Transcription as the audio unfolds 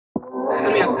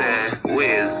Simi say,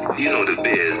 Wiz, you know the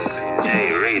biz,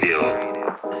 J Radio.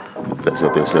 Bless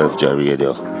up yourself, J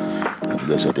Radio. And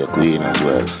bless up your queen as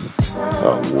well.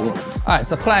 Oh, alright,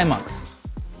 so Clymaxx.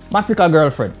 Masicka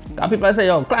girlfriend. And people say,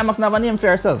 yo, Clymaxx never name for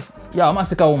herself. Yo,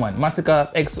 Masicka woman. Masicka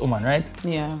ex-woman, right?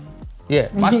 Yeah. Yeah.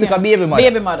 Masicka baby mother.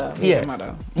 Baby mother. Baby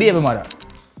mother. Baby mother.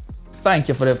 Thank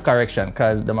you for the correction,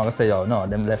 because them are gonna say, yo, no,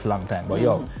 them left long time. But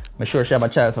yo, make sure she have a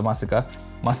child for Masicka.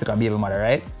 Masicka baby mother,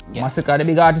 right? Yeah. Masicka the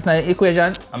big artist in the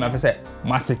equation. I'm gonna say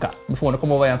Masicka. Before they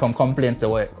come over and come complain, say,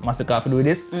 well, Masicka have to do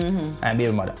this, and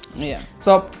baby mother. Yeah.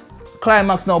 So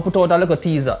Clymaxx now put out a little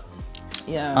teaser.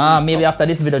 Yeah. Maybe after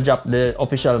this video drop, the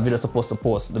official video supposed to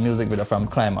post the music video from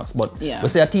Clymaxx. But we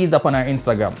see a teaser up on our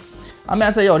Instagram. I mean, I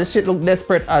say, yo, this shit look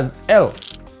desperate as hell.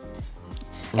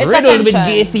 It's riddled with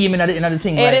attention. gay theme in the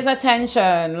thing. It is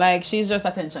attention. Like, she's just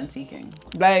attention seeking.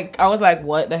 Like, I was like,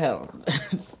 what the hell?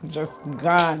 It's just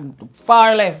gone.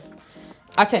 Far left.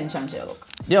 Attention, she look.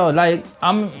 Yo, like,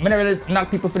 I'm not really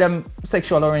knock people for them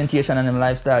sexual orientation and them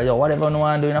lifestyle. Yo, whatever no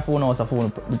one do in a phone house, a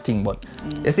phone thing. But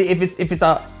you see, if it's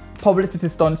a publicity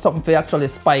stunt, something for actually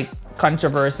spike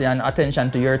controversy and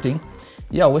attention to your thing.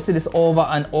 Yo, we see this over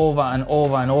and over and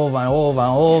over and over and over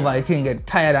and over. You can get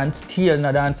tired and steal in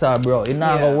a dancer, bro. It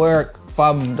not gonna work,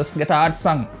 fam. Just get a hard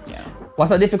song. Yeah. What's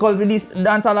so difficult with these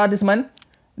dancehall artists, man?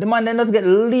 The man then just get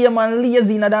lame and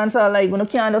lazy in a dancer. Like, you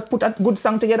can't just put a good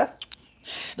song together.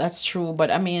 That's true, but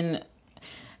I mean,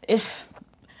 I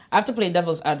have to play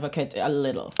devil's advocate a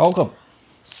little. How come?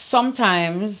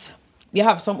 Sometimes you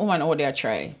have some woman out there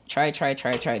try.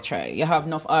 You have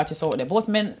enough artists out there,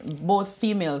 both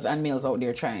females and males out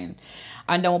there trying.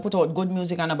 And then we put out good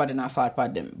music and nobody not fought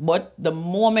about them. But the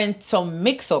moment some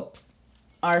mix up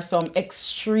or some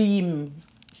extreme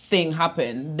thing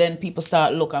happen, then people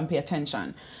start look and pay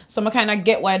attention. So I kind of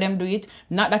get why them do it.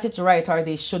 Not that it's right or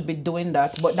they should be doing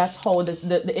that, but that's how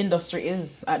the industry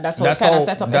is. That's how it's kind of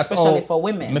set up, especially for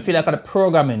women. I feel like at the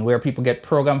programming where people get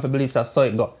programmed for beliefs, that's how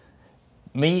it go.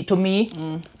 To me,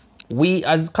 we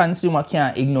as consumer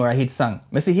can't ignore a hit song.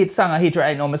 I see hit song a hit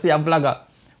right now. I see a vlogger,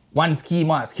 one ski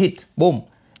mask, hit, boom.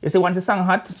 You see once the song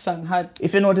hot.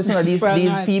 If you notice, these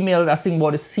females are sing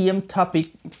about the same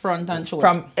topic. Front and short.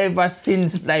 From ever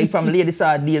since, like from Lady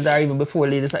Saw days or even before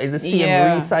Lady Saw, it's the same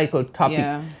recycled topic.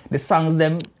 Yeah. The songs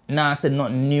them nah say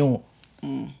nothing new.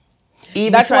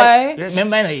 Even that's why.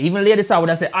 Remember, even Lady Saw would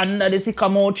have said under the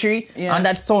sycamore tree, and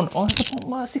that sound, oh,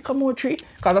 sycamore tree,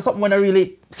 because that's something when I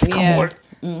really sycamore.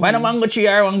 When a mango tree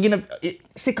or one guinea,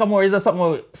 sycamore is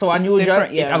something so unusual.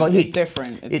 It's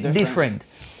different. It's different.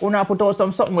 Una put out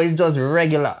something where it's just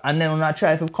regular, and then una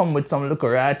try to come with some little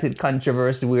ratted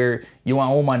controversy where you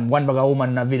want one bag of woman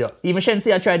in a video. Even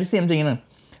Shensia tried the same thing, you know.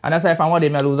 And that's why if I want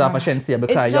them to lose off of Shensia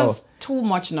because it's just too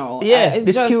much now. Yeah, it's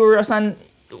just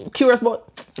curious,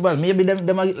 but well, maybe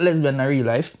them are lesbian in real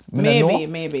life.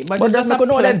 Maybe. But it's just a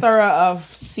plethora of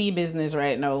sea business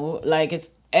right now. Like it's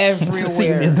everywhere.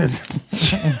 Sea business.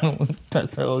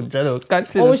 That's how the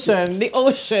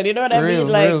ocean. You know what I mean?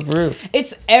 Like real.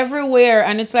 It's everywhere,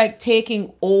 and it's like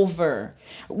taking over.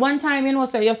 One time,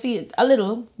 so you see it a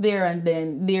little there and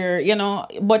then there,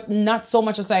 but not so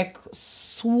much. It's like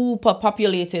super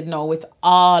populated now with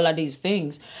all of these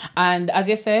things. And as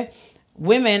you say,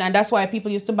 women, and that's why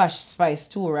people used to bash Spice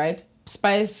too, right?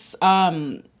 Spice are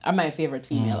my favorite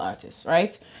female artists,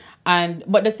 right?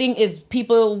 But the thing is,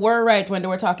 people were right when they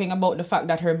were talking about the fact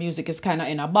that her music is kind of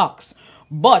in a box.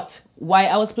 But why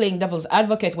I was playing devil's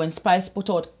advocate when Spice put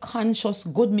out conscious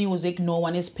good music, no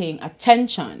one is paying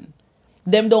attention.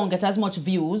 Them don't get as much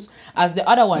views as the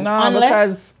other ones. No,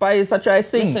 because Spice try to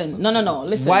sing.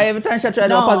 Listen. Why every time she try to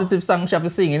do a positive song, she have to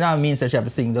sing? You know what I mean? So she have to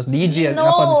sing. Just DJ.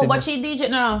 No, but she DJ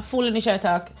now. Fooling the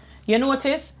talk. You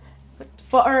notice?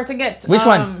 For her to get... Which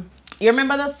one? You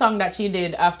remember the song that she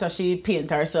did after she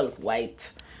painted herself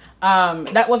white?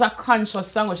 That was a conscious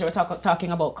song where she was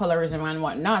talking about colorism and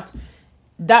whatnot.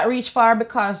 That reached far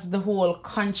because the whole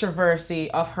controversy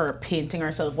of her painting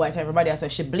herself white, everybody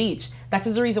says she bleached. That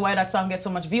is the reason why that song gets so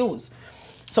much views.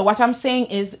 So what I'm saying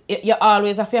is, you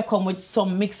always have to come with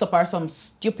some mix-up or some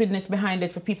stupidness behind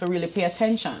it for people really pay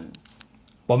attention.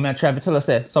 But me try to tell us,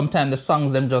 sometimes the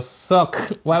songs them just suck.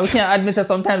 Why we can't admit that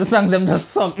sometimes the songs them just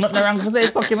suck? Nothing wrong to say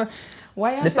suck,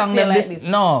 Why you the song them like this?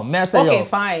 No, me I say okay,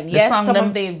 fine. Yes, some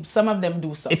of them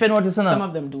do suck. If you notice, some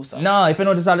of them do suck. No, if you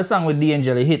notice how the song with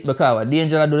D'Angelo hit because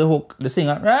D'Angelo do the hook, the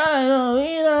singer,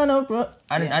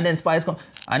 and then Spice come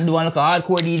and do one like a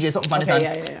hardcore DJ something on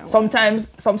it.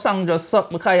 Sometimes some songs just suck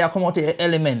because you come out with the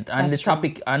element and the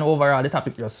topic and overall the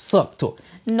topic just suck too.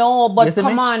 No, but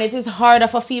come on, it is harder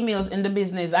for females in the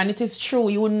business, and it is true.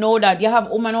 You know that you have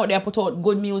women out there put out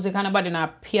good music and nobody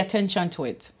not pay attention to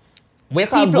it. we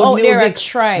call people good out music. there are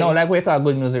try. No, like we call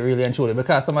good music really and truly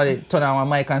because somebody turn on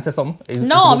my mic and say something.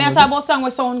 No, me talk about song we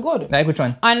sound good. Like which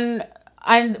one?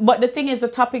 But the thing is, the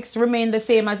topics remain the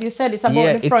same as you said. It's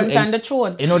about the front and the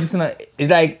throat. You know, it's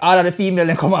like all of the female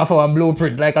they come off of a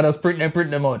blueprint. Like I just print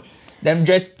them out. Them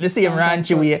dress the same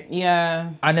ranchy way.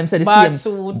 Yeah. And them say the Bad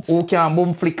same. suit. Who can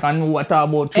boom flick and who talk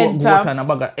about throat goat and a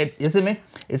bag of head. You see me?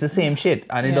 It's the same shit.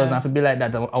 And it doesn't have to be like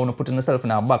that. I want to put myself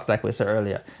in a box like we said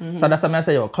earlier. So that's why I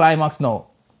say, yo, Clymaxx now.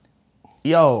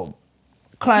 Yo,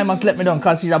 Clymaxx let me down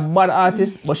because she's a bad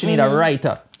artist, but she need a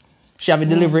writer. She have a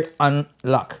delivery on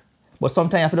lock. But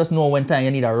sometimes you have to just know when time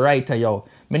you need a writer, yo.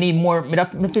 Me need more, me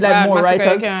feel like more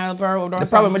writers. The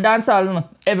problem with dancehall,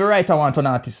 every writer want an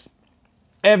artist.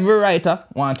 Every writer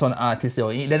want an artist,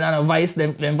 yo. Then on a voice,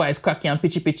 them voice cracky and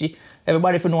pitchy.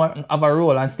 Everybody if you know have a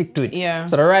role and stick to it. Yeah.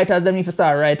 So the writers them need to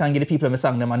start write and get the people them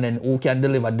song them and then who can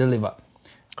deliver.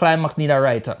 Clymaxx need a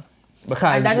writer.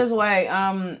 Because and that is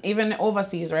why even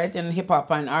overseas, right, in hip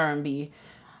hop and R&B,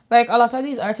 like a lot of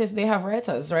these artists, they have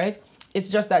writers, right? It's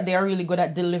just that they are really good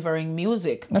at delivering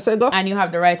music. That's it, go. And you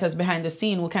have the writers behind the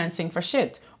scene who can't sing for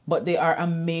shit, but they are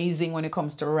amazing when it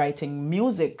comes to writing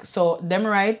music. So them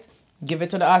write, give it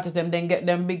to the artist, them then get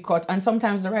them big cut. And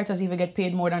sometimes the writers even get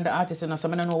paid more than the artists. You know, so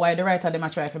I don't know why the writer them are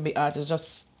trying for big artists.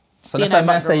 Just so that's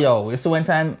why I say, yo, you see one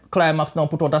time Clymaxx now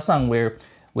put out a song where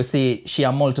we see she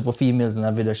have multiple females in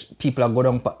the video. People are go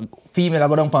down, female are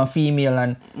go down on female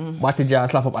and body jar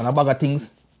slap up and a bag of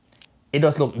things. It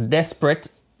does look desperate.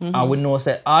 And we know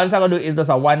say all it I gotta do is just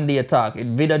a one day talk. It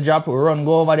video drop, we run,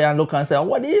 go over there and look and say,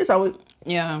 what is this? And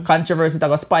we controversy it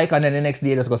go spike and then the next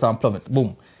day just go some plummet.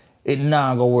 Boom. It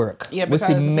not go work. Yeah, we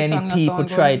see many people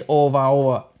try it over and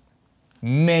over.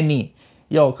 Many.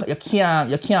 Yo, you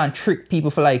can't trick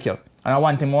people for like you. And I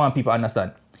want people to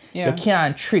understand. Yeah. You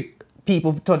can't trick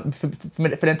people for them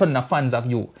turning the fans of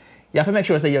you. You have to make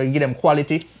sure say you give them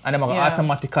quality and them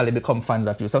automatically become fans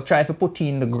of you. So try to put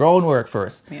in the groundwork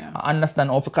first. Yeah. Understand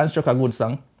how to construct a good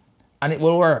song and it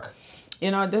will work.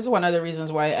 You know, this is one of the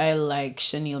reasons why I like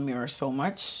Chanel Mirror so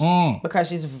much. Because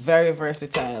she's very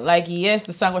versatile. Like, yes,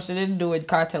 the song what she didn't do with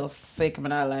Cartel's sake,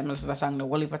 but I like the song the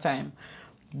whole heap of time.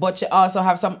 But she also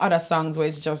have some other songs where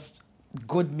it's just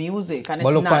good music and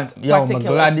it's not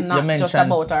particular. It's not just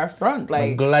about her front.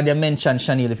 Like, I'm glad you mentioned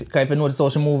Chanel. If you notice how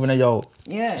she moving, yo.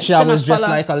 Yeah. She always dressed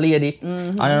like a lady.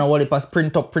 And I don't know what it was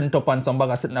print up and some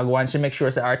bag sitting there go and she make sure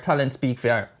say her talent speak for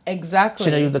her. Exactly.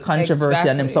 She don't use the controversy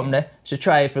and them something there. She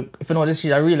try if you notice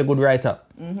she's a really good writer.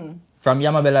 From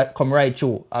Yamabella come right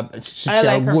through. She's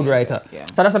like a good writer. Yeah.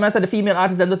 So that's why I said the female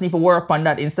artists them just need to work on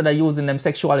that instead of using them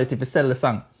sexuality to sell the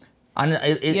song. And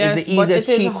it's the easiest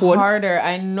cheat code. It's harder,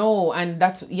 I know, and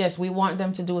that's, yes, we want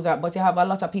them to do that, but you have a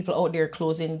lot of people out there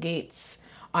closing gates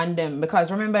on them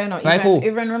because remember, you know,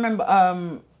 even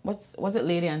remember, what's it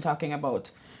Lady I'm talking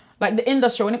about? Like the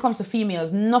industry, when it comes to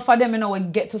females, enough of them, you know, we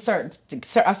get to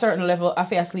a certain level. I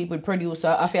feel sleep with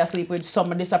producer, I feel sleep with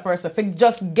somebody, this a person, if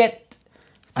just get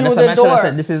through the door. I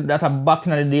said, this is that a back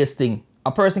in the days thing.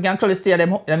 A person can actually stay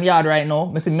at them yard right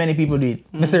now. I see many people do it.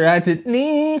 I see write it,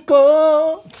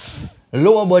 Nico.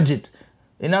 Lower budget.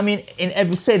 You know what I mean? In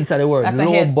every sense of the word. That's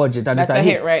lower budget. And that's it's a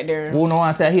hit right there. Who no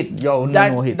want to say a hit? Yo,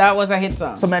 no hit. That was a hit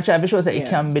song. So I try to show that it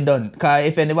can be done. Because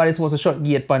if anybody's supposed to shut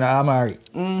gate for Amari,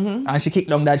 and she kick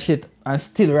down that shit and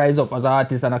still rise up as an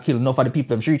artist and kill enough of the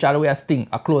people, she reach all the way a sting,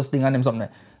 a close thing and them something.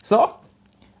 So,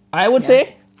 I would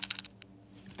say,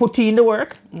 put in the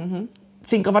work.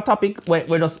 Think of a topic where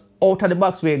just out of the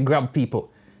box where you grab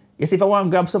people. You see, if I want to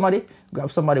grab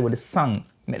somebody with a song.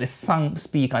 Make the song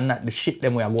speak and not the shit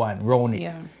them we are going round it.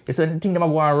 Yeah. You see, the thing them are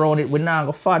going around it, we now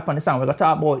go fart on the song. We're going to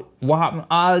talk about what happened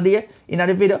all day in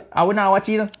the video. And we now watch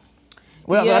it.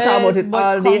 We're going to talk about it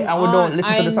all day and we don't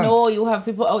listen to the song. I know you have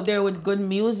people out there with good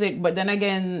music, but then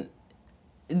again,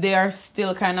 they are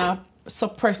still kind of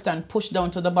suppressed and pushed down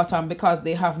to the bottom because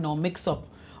they have no mix-up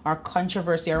or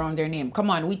controversy around their name. Come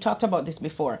on, we talked about this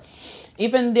before.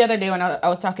 Even the other day when I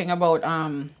was talking about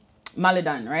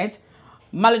Maladan, right?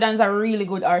 Maladan's a really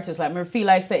good artist. Like, I feel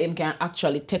like say him can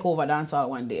actually take over dancehall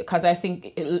one day. Because I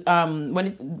think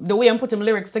the way I'm putting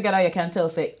lyrics together, you can tell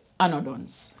say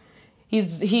Anodons.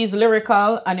 He's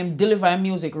lyrical and him deliver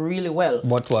music really well.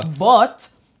 But what? But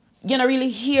you don't really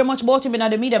hear much about him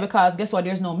in the media because guess what?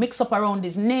 There's no mix up around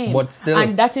his name. But still,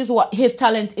 and that is what his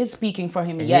talent is speaking for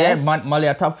him. Yes. Yeah, Mali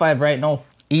are top 5 right now.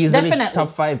 Easily Definitely. top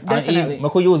 5. Definitely. And I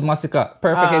could use Masicka.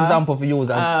 Perfect example for use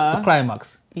as for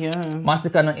Clymaxx. Yeah.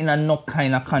 Masicka in a no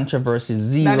kind of controversy.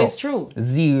 Zero. That is true.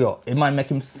 Zero. It might make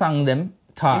him sing them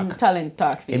talk. Him talent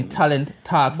talk for him. Him talent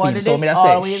talk for But him. it So is me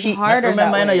always say, harder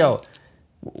remember, that you know, way. yo,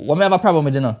 what me have a problem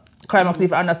with, you know? Clymaxx need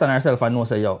to understand herself and know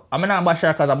say, yo, I'm not bash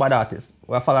her because I'm a bad artist.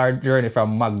 We follow her journey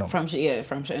from Magnum. From she.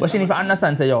 But she need to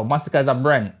understand say, yo, Masicka is a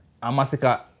brand. And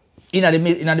Masicka, in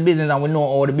the business, and we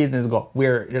know how the business go.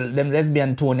 Where them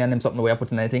lesbian Tony and them something we are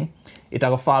putting anything, it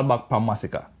will fall back from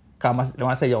Masicka. Because they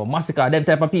want to say, yo, Masicka, them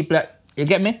type of people, you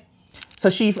get me? So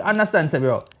she understands, say,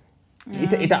 bro,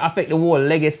 it affect the whole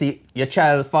legacy, your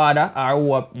child father,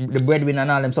 or who, the breadwinner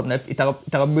and all them something. It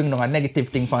will bring down a negative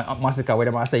thing for Masicka, where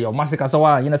they might say, yo, Masicka, so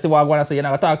what? You know, see what I'm going to say, you're not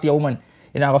going to talk to your woman,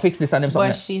 you're not going to fix this and them something.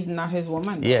 But she's not his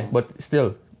woman. Yeah, but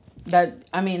still. That's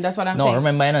what I'm saying. No,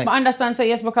 remember, you know. But understand, say,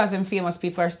 yes, because them famous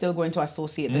people are still going to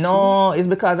associate the No, it's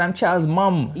because I'm child's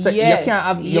mom. So yes, you can't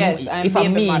have, I'm if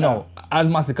I'm me mother. now, as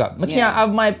Masicka, I can't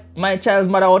have my child's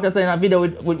mother out there in a video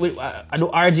with I do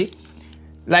RG.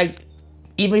 Like,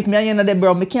 even if me and you know that,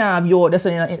 bro, I can't have you out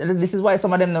there. This is why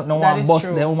some of them don't want to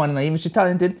bust their woman. Even if she's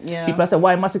talented, people say,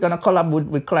 why Masicka not collab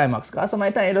with Clymaxx? Because some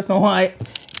of the time you just know why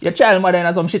your child mother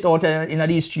and some shit out in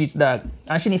these streets, dog.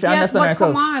 And she need to understand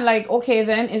herself. Come on, like, okay,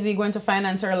 then, is he going to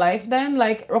finance her life then?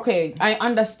 Like, okay, I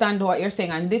understand what you're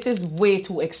saying, and this is way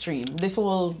too extreme. This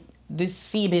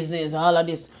sea business, all of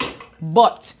this.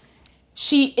 But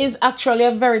she is actually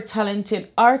a very talented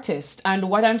artist. And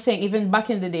what I'm saying, even back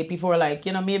in the day, people were like,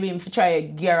 you know, maybe if you try a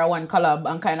Gira one collab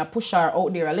and kind of push her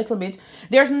out there a little bit,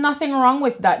 there's nothing wrong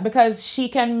with that because she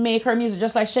can make her music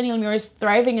just like Chanel Muir is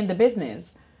thriving in the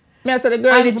business. Me I said the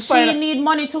girl need to find need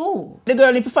money too. The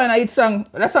girl need to find a hit song.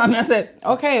 That's all me I said.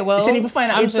 Okay, well, she need to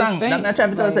find a hit song. Saying, That me try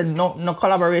to tell her said no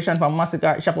collaboration from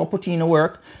Masicka. She have to put in the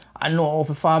work and know how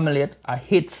to formulate a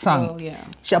hit song. Oh, yeah.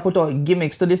 She have put out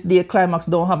gimmicks. To this day, Clymaxx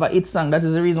don't have a hit song. That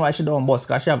is the reason why she don't bust.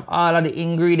 Because she have all of the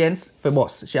ingredients for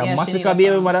bust. She have Masicka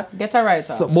baby mother. Get her right.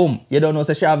 So boom, you don't know.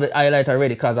 So she have the highlighter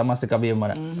ready because of Masicka baby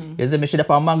mother. You see me? She up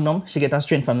on Magnum. She get her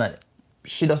strength from that.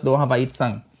 She just don't have a hit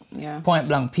song. Yeah. Point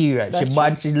blank, period. She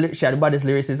had the baddest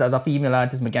lyricist as a female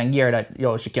artist. I can hear that,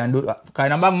 yo, she can do that.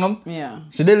 Kind of Magnum. Yeah.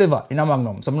 She deliver in a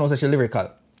Magnum. Some know say she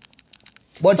lyrical.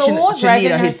 But so who's she writing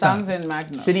need a her hit songs song. in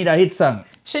Magnum? She need a hit song.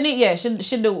 She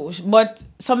do. But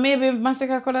so maybe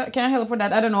Masicka can help with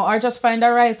that. I don't know. Or just find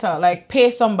a writer. Like pay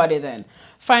somebody then.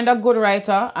 Find a good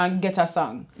writer and get a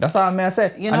song. That's all I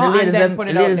say. You know, and then put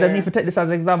it out there. Need to take this as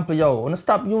an example, yo. When you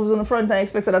stop using the front and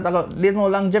expect that there's no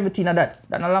longevity in that.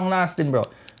 That's not long lasting, bro.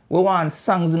 We want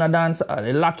songs in a dance.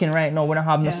 They're lacking right now. We don't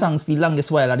have no songs for the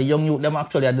longest while. The young youth, them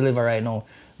actually deliver right now.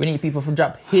 We need people to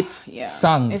drop hit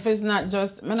songs. If it's not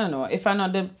just, I don't know. If I know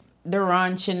the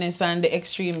raunchiness and the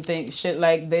extreme thing, shit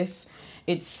like this,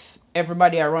 it's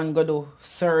everybody around go do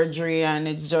surgery and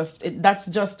it's just, that's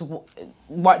just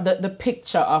what the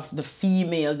picture of the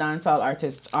female dancehall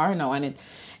artists are now. And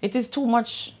it is too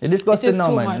much. It's disgusting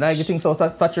now, man. Much. Like, you think so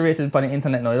saturated on the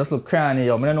internet now. It just look cranny,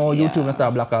 yo. I don't know YouTube and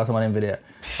start block out some of them video.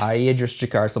 Or age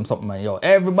restrict or something, man. Yo,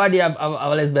 everybody have a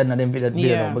lesbian in them video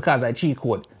now because I cheat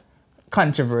code.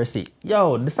 Controversy.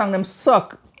 Yo, the song them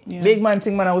suck. Yeah. Big man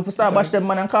thing, man. And if we start bash them,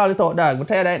 man, and call it out, dog. We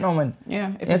tired of it now, man.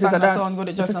 Yeah, if the song not sound good,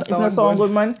 it just not sound good. Sound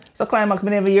good, man. So Clymaxx, me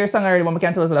never hear song already, but we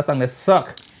can't tell us that song they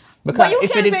suck. Because but you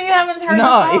can't say you haven't heard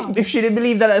the song. If she didn't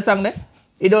believe that song there,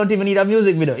 you don't even need a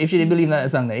music video if you didn't believe that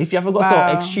song there. If you have to go so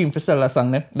extreme for sell a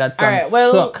song there, that song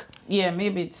suck. Yeah,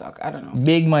 maybe it suck. I don't know.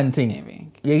 Big man thing.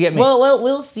 Maybe. You get me? Well,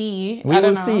 we'll see. We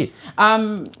will see.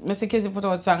 Mr. Kizzy put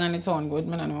out a song and it sound good.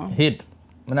 I don't know. Hit.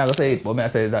 I'm not gonna say it, but I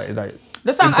say that.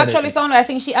 The song actually sound. I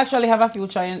think she actually have a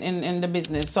future in the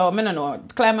business. So I don't know.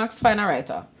 Clymaxx, find a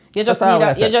writer. You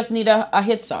just need a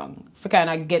hit song to kind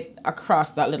of get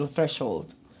across that little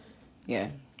threshold. Yeah.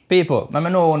 People, I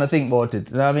know what to think about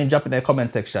it. I mean, drop in the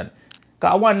comment section.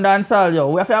 Because one dancehall, yo,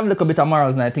 we have to have a little bit of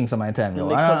morals and I think sometimes, yo.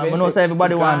 I know say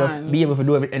everybody want us be able to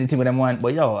do anything with them want,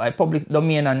 but yo, public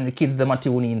domain and the kids them are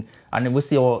tuning in and we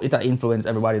see how it influence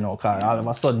everybody now. Because all of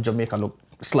a sudden Jamaica look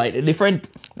slightly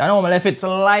different. I know I left it.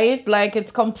 Slight, like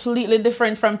it's completely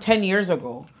different from 10 years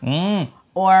ago.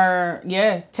 Or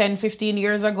 10, 15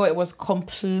 years ago, it was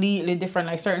completely different.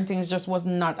 Like certain things just was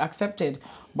not accepted.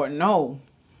 But no.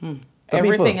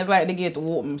 Everything is like the gate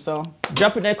open, so.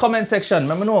 Drop in the comment section.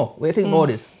 Let me know what you think about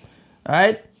this.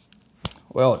 Alright?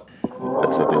 Well.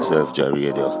 Bless up yourself, Jerry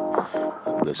Radio.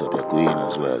 And bless up your queen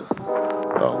as well.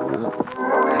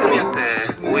 So you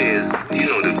say, Wiz, you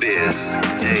know the biz,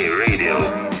 J Radio.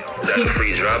 Is that the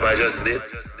free drop I just did?